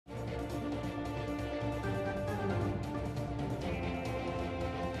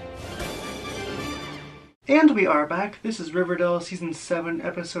And we are back. This is Riverdale Season 7,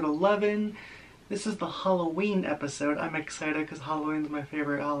 Episode 11. This is the Halloween episode. I'm excited because Halloween's my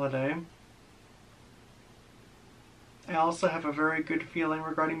favorite holiday. I also have a very good feeling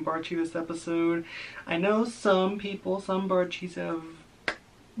regarding Barchi this episode. I know some people, some Barchis have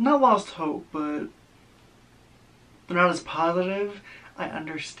not lost hope, but they're not as positive. I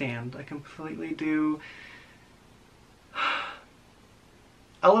understand. I completely do.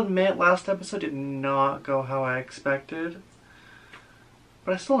 I'll admit, last episode did not go how I expected,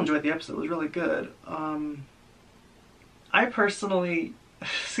 but I still enjoyed the episode. It was really good. I personally,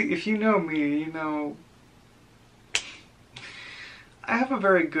 see, if you know me, you know, I have a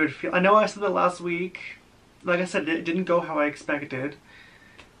very good feel. I know I said that last week. Like I said, it didn't go how I expected,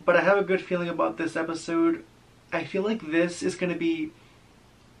 but I have a good feeling about this episode. I feel like this is going to be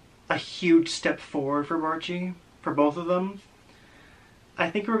a huge step forward for Barchi, for both of them. I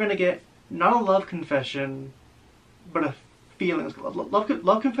think we're going to get not a love confession, but a feelings.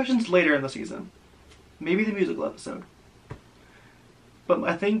 Love confessions later in the season. Maybe the musical episode. But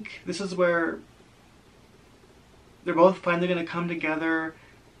I think this is where they're both finally going to come together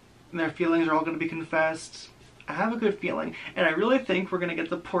and their feelings are all going to be confessed. I have a good feeling. And I really think we're going to get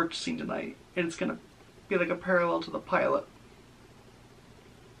the porch scene tonight. And it's going to be like a parallel to the pilot.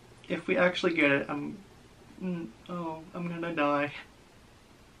 If we actually get it, I'm going to die.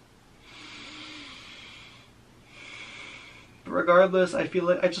 But regardless, I feel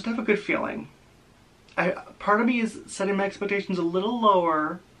like I just have a good feeling. Part of me is setting my expectations a little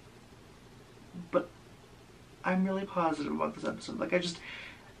lower, but I'm really positive about this episode. Like, I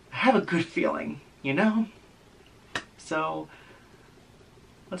have a good feeling, you know? So,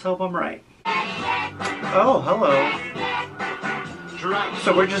 let's hope I'm right. Oh, hello.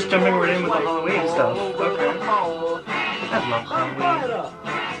 So we're just jumping right in with the Halloween stuff. Okay. I love Halloween.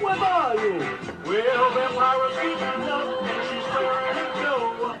 Where are you? Well, vampire sleeping low, and she's wearing a glow.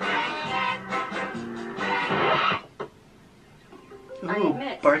 Ooh,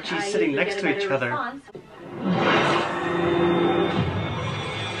 Barchi's sitting next to each other.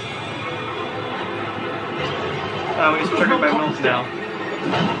 Oh, he's triggered by milk now.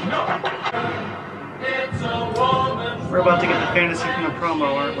 We're about to get the fantasy from the promo,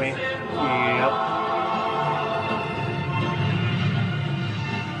 aren't we? Yep.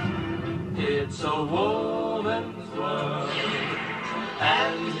 It's a woman's world,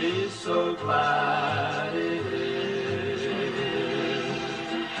 and he's so glad it is.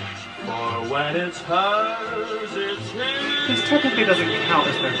 For when it's hers, it's his. This technically doesn't count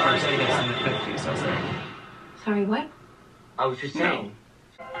as their first kiss in the 50s, does it? Sorry, what? I was just saying.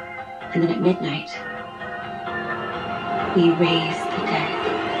 And then at midnight, we raise the dead.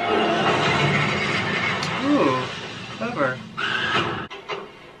 Ooh, clever.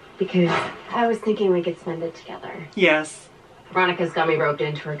 Because I was thinking we could spend it together. Yes. Veronica's got me roped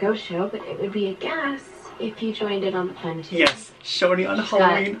into her ghost show, but it would be a gas if you joined in on the fun too. Yes, Shoni on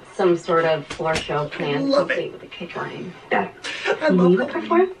Halloween. Got some sort of floor show planned, complete with a cake line. I love you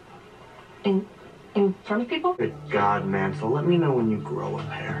perform? In front of people? Good God, man, so let me know when you grow a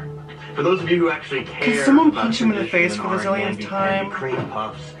pair. For those of you who actually care. Can someone punch him in the face for the zillionth time? Cream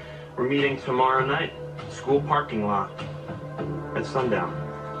puffs. We're meeting tomorrow night. School parking lot. At sundown.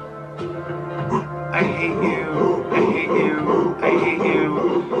 I hate you. I hate you. I hate you.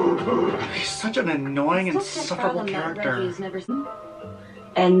 He's such an annoying, insufferable character.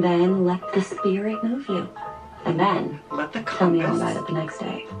 And then let the spirit move you. And then let the tell me all compass. about it the next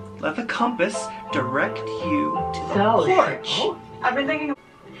day. Let the compass direct you to the So, porch. I've been thinking.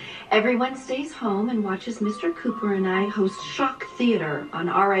 Everyone stays home and watches Mr. Cooper and I host Shock Theater on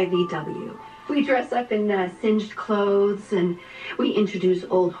RIVW. We dress up in singed clothes and we introduce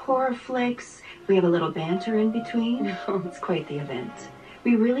old horror flicks. We have a little banter in between. Oh, it's quite the event.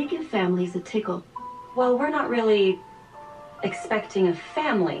 We really give families a tickle. Well, we're not really expecting a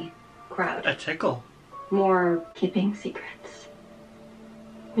family crowd. A tickle. More keeping secrets.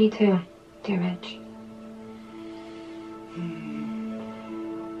 Me too, dear Rich.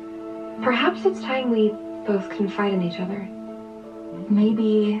 Perhaps it's time we both confide in each other.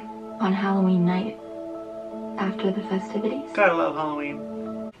 Maybe on Halloween night, after the festivities. Gotta love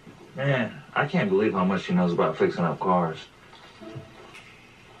Halloween. Man, I can't believe how much she knows about fixing up cars.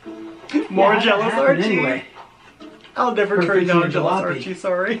 More jealous Archie. Anyway. I'll never Her turn down fixing jealous jalopy. Archie,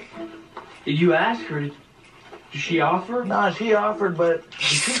 sorry. Did you ask her? Did she offer? Nah, she offered, but the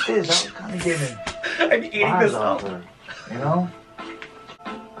truth is, I was kind of getting I'm eating vibes this off up. her, you know?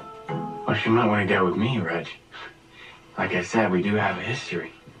 Well, she might want to get with me, Reg. Like I said, we do have a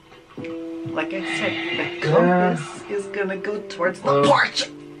history. Like I said, the compass is gonna go towards the porch.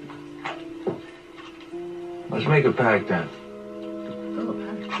 Let's make a pact then. Oh,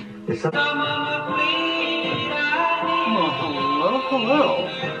 pack. It's a- Oh, hello.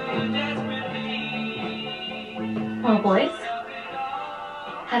 Well, boys,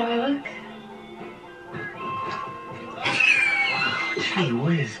 how do I look? Gee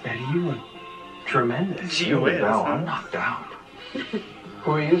whiz, Betty, you look tremendous. Gee whiz. Bell, I'm knocked out.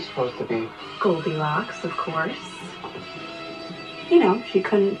 Who are you supposed to be? Goldilocks, of course. You know, she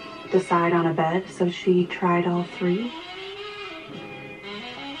couldn't decide on a bed, so she tried all three.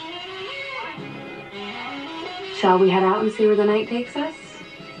 Shall we head out and see where the night takes us?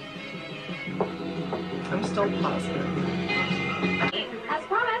 I'm still positive. As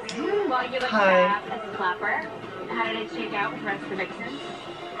promised. Well, you look Hi. as a clapper. How did it shake out with the rest of the vixens?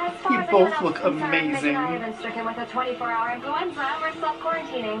 As You far as both anyone else look is concerned, Mick amazing. and I have been stricken with a 24-hour influenza. We're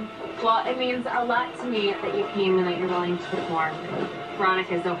self-quarantining. Well, it means a lot to me that you came and that you're willing to perform.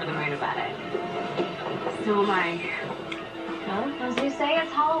 Veronica's over the moon about it. So am I. Well, as you say,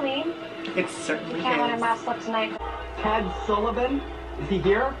 it's Halloween. It certainly Can't let our is. mouse look tonight. Ted Sullivan? Is he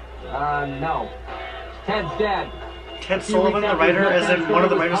here? No. Ted's dead. Ted Sullivan, the writer, as in one of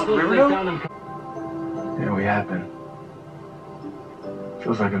the writers of Riverdale? Here we have been.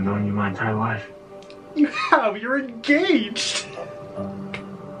 Feels like I've known you my entire life. You have. You're engaged.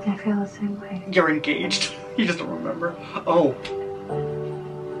 I feel the same way. You're engaged. You just don't remember. Oh.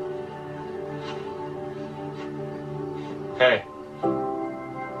 Hey.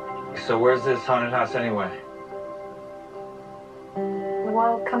 So where's this haunted house anyway?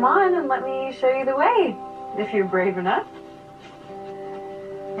 Well, come on and let me show you the way. If you're brave enough.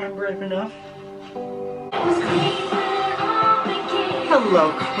 I'm brave enough.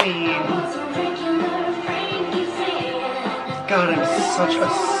 Hello, Queen. God, I'm such a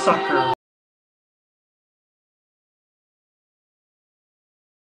sucker.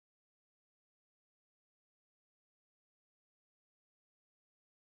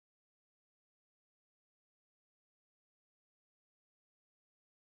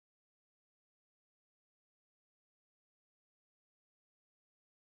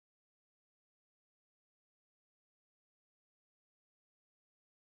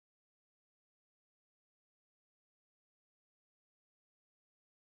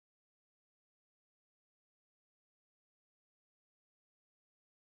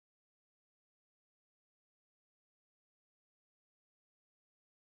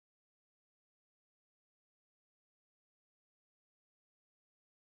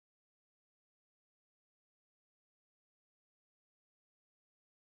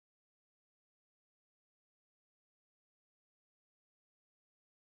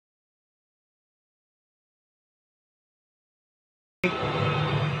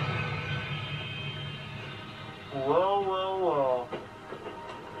 Whoa, whoa, whoa.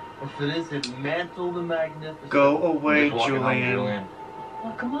 If it isn't Mantle the Magnificent. Go away, Just walking home, Julian.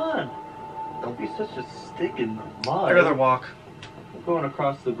 Oh, come on. Don't be such a stick in the mud. I'd rather walk. We're going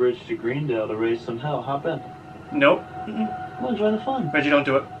across the bridge to Greendale to raise some hell. Hop in. Nope. Come on, join the fun. Reggie, don't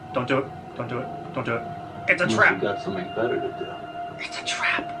do it. Don't do it. Don't do it. Don't do it. It's a Unless trap. you got something better to do. It's a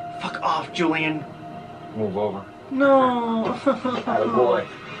trap. Fuck off, Julian. Move over. No. Attaboy.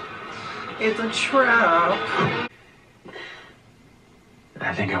 It's a trap.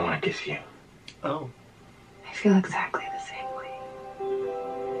 I think I want to kiss you. Oh. I feel exactly the same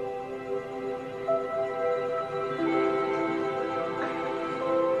way.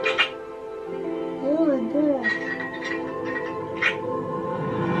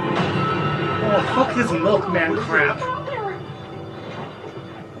 Oh, fuck this milkman crap.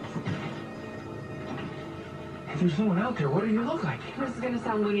 Hey, there's no one out there. What do you look like? This is gonna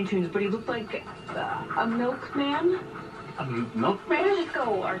sound Looney Tunes, but he looked like a milkman. A milkman? Let's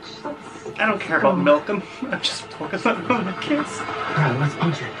go, Arch. Let's I don't care about Milkum. I'm just focused on the kids. Alright, let's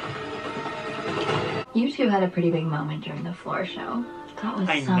punch it. You two had a pretty big moment during the floor show. That was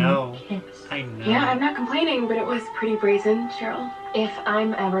I some know. kids. I know. Yeah, I'm not complaining, but it was pretty brazen, Cheryl. If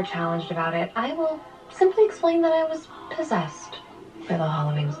I'm ever challenged about it, I will simply explain that I was possessed by the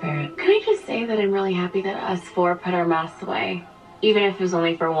Halloween spirit. Can I just say that I'm really happy that us four put our masks away, even if it was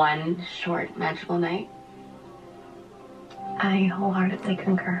only for one short magical night? I wholeheartedly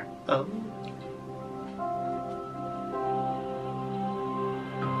concur. Oh.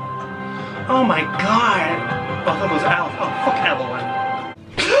 Oh my god! Oh, that was Al. Oh, fuck Evelyn.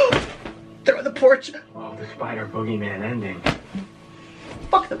 They're on the porch. Oh, the spider boogeyman ending.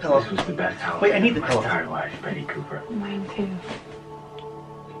 Fuck the pillow. This was the best Halloween Wait, I need the of my pillow. entire life, Betty Cooper. Mine too.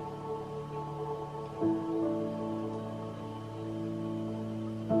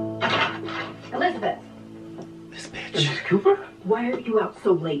 Elizabeth, This Is bitch. this Cooper? Why are you out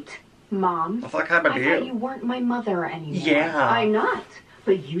so late? Mom, What's that kind of I deal? thought you weren't my mother anymore. Yeah. I'm not.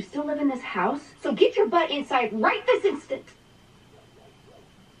 But you still live in this house, so get your butt inside right this instant.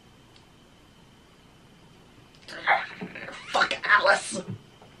 Fuck Alice!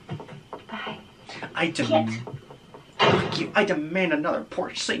 Bye. Fuck you. I demand another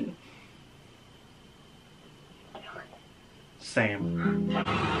porch scene. Same.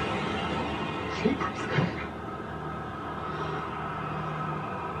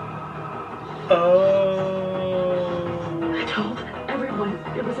 Oh. I told everyone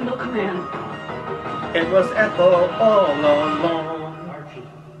it was a milkman. It was Ethel all along. Archie.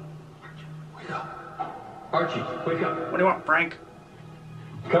 Wake up. Archie, wake up. What do you want, Frank?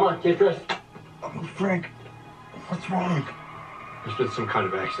 Come on, get dressed. Frank, what's wrong? There's been some kind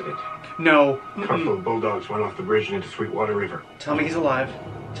of accident. No. A car full of bulldogs went off the bridge and into Sweetwater River. Tell me he's alive.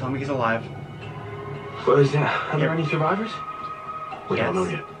 Tell me he's alive. Well, is there, are there any survivors? We don't know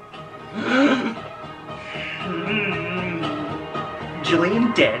yet.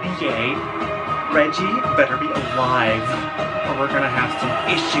 Jillian dead, yay. Reggie better be alive, or we're gonna have some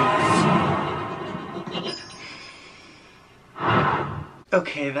issues.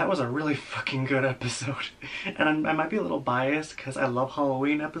 Okay, that was a really fucking good episode. And I might be a little biased because I love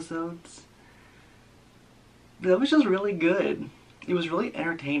Halloween episodes. But that was just really good. It was really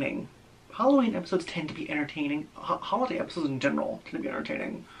entertaining. Halloween episodes tend to be entertaining. Holiday episodes in general tend to be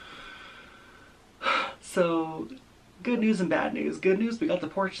entertaining. So, good news and bad news. Good news, we got the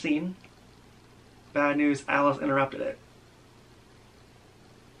porch scene. Bad news, Alice interrupted it.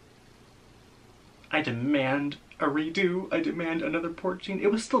 I demand a redo. I demand another porch scene.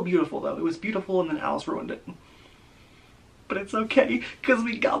 It was still beautiful though. It was beautiful and then Alice ruined it. But it's okay, because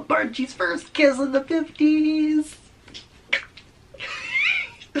we got Bargie's first kiss in the 50s.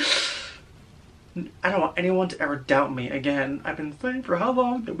 I don't want anyone to ever doubt me again. I've been saying for how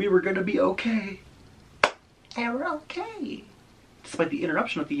long that we were gonna be okay. And we're okay. Despite the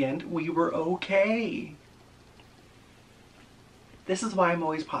interruption at the end, we were okay. This is why I'm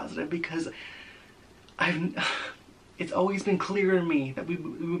always positive, because it's always been clear to me that we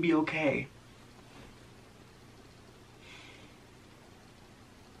would be okay.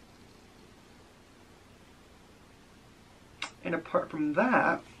 And apart from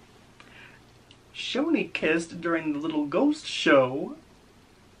that, Shoni kissed during the little ghost show.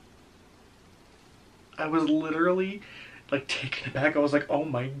 I was literally like taken aback. I was like, oh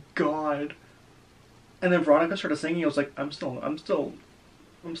my god. And then Veronica started singing. I was like, I'm still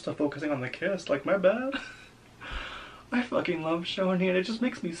focusing on the kiss. Like, my bad. I fucking love Shoni, and it just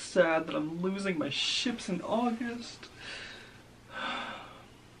makes me sad that I'm losing my ships in August.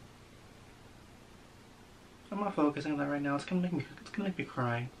 I'm not focusing on that right now. It's gonna make me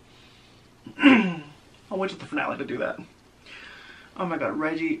cry. I'll wait till the finale to do that. Oh my god,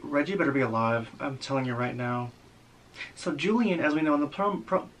 Reggie better be alive. I'm telling you right now. So Julian, as we know in the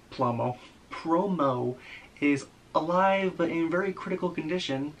promo, is alive but in very critical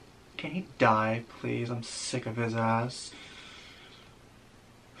condition. Can he die, please? I'm sick of his ass.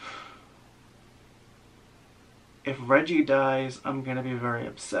 If Reggie dies, I'm gonna be very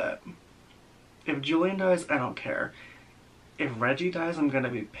upset. If Julian dies, I don't care. If Reggie dies, I'm gonna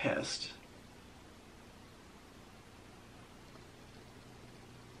be pissed.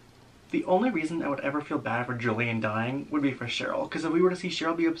 The only reason I would ever feel bad for Julian dying would be for Cheryl. Because if we were to see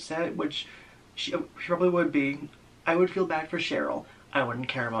Cheryl be upset, which she probably would be, I would feel bad for Cheryl. I wouldn't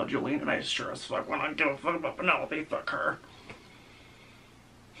care about Julian, and I sure as fuck wouldn't give a fuck about Penelope. Fuck her.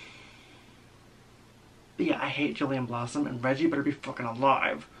 But yeah, I hate Julian Blossom, and Reggie better be fucking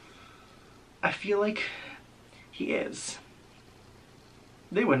alive. I feel like he is.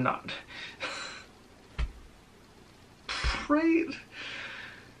 They would not. Right?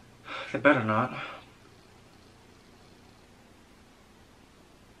 They better not.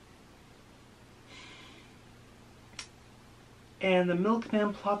 And the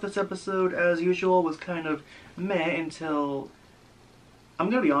milkman plot this episode, as usual, was kind of meh until... I'm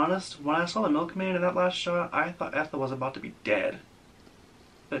gonna be honest, when I saw the milkman in that last shot, I thought Ethel was about to be dead.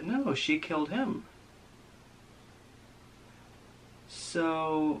 But no, she killed him.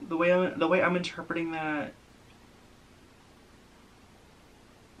 So, the way I'm interpreting that...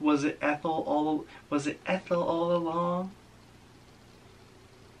 Was it Ethel all along?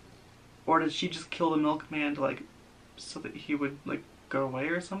 Or did she just kill the milkman to, like, so that he would, like, go away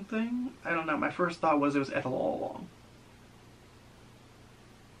or something? I don't know. My first thought was it was Ethel all along.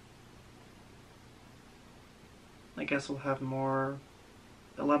 I guess we'll have more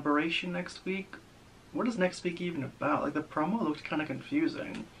elaboration next week. What is next week even about? Like, the promo looked kind of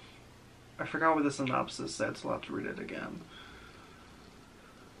confusing. I forgot what the synopsis said, so I'll have to read it again.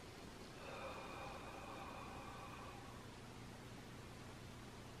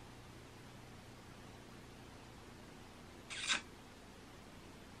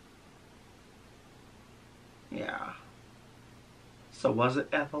 So was it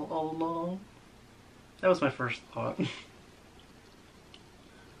Ethel all along? That was my first thought.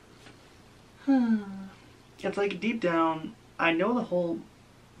 It's like deep down, I know the whole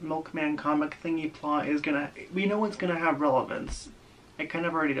Milkman comic thingy plot is gonna, we know it's gonna have relevance. It kind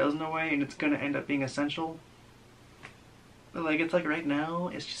of already does in a way, and it's gonna end up being essential. But like, it's like right now,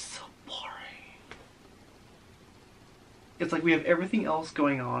 it's just so boring. It's like we have everything else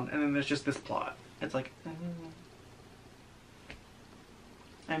going on, and then there's just this plot. It's like,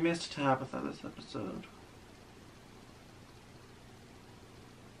 I missed Tabitha this episode.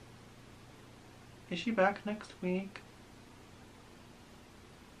 Is she back next week?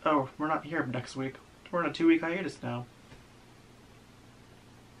 Oh, we're not here next week. We're on a 2-week hiatus now.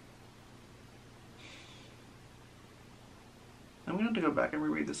 I'm gonna have to go back and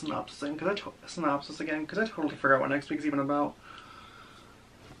reread the synopsis again because I totally forgot what next week's even about.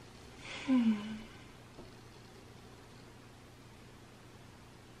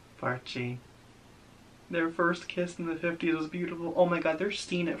 Archie. Their first kiss in the 50s was beautiful. Oh my god, their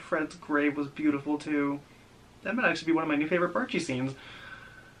scene at Fred's grave was beautiful too. That might actually be one of my new favorite Archie scenes.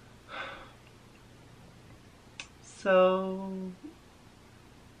 So,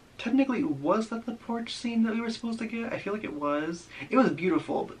 technically, was that the porch scene that we were supposed to get? I feel like it was. It was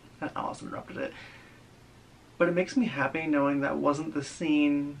beautiful, but Alice interrupted it. But it makes me happy knowing that wasn't the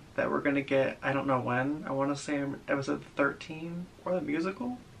scene that we're gonna get, I don't know when. I want to say episode 13, or the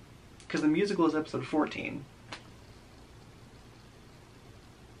musical? Because the musical is episode 14.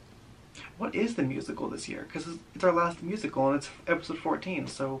 What is the musical this year? Because it's our last musical and it's episode 14,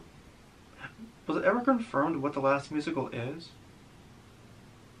 so... Was it ever confirmed what the last musical is?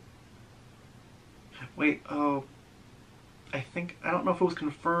 Wait, oh... I don't know if it was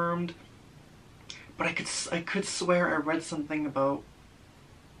confirmed, but I could swear I read something about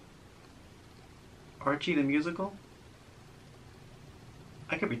Archie the musical?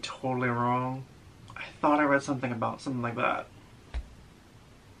 I could be totally wrong. I thought I read something about something like that.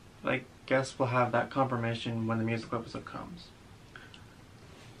 But I guess we'll have that confirmation when the musical episode comes.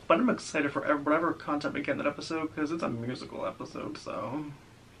 But I'm excited for whatever content we get in that episode because it's a musical episode, so...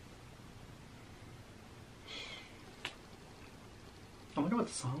 I wonder what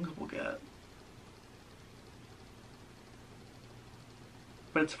songs we'll get.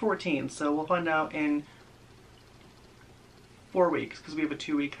 But it's 14, so we'll find out in 4 weeks, because we have a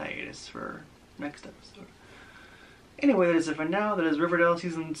 2-week hiatus for next episode. Anyway, that is it for now. That is Riverdale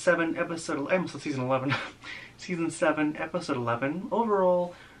Season 7, Episode... I almost said Season 11. Season 7, Episode 11.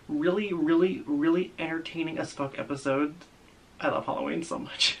 Overall, really, really, really entertaining as fuck episode. I love Halloween so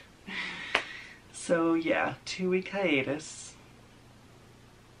much. So, yeah, 2-week hiatus.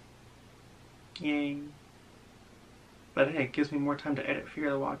 Yay. But hey, it gives me more time to edit Fear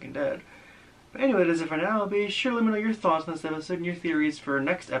the Walking Dead. But anyway, that is it for now. Be sure to let me know your thoughts on this episode and your theories for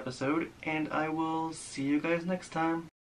next episode, and I will see you guys next time.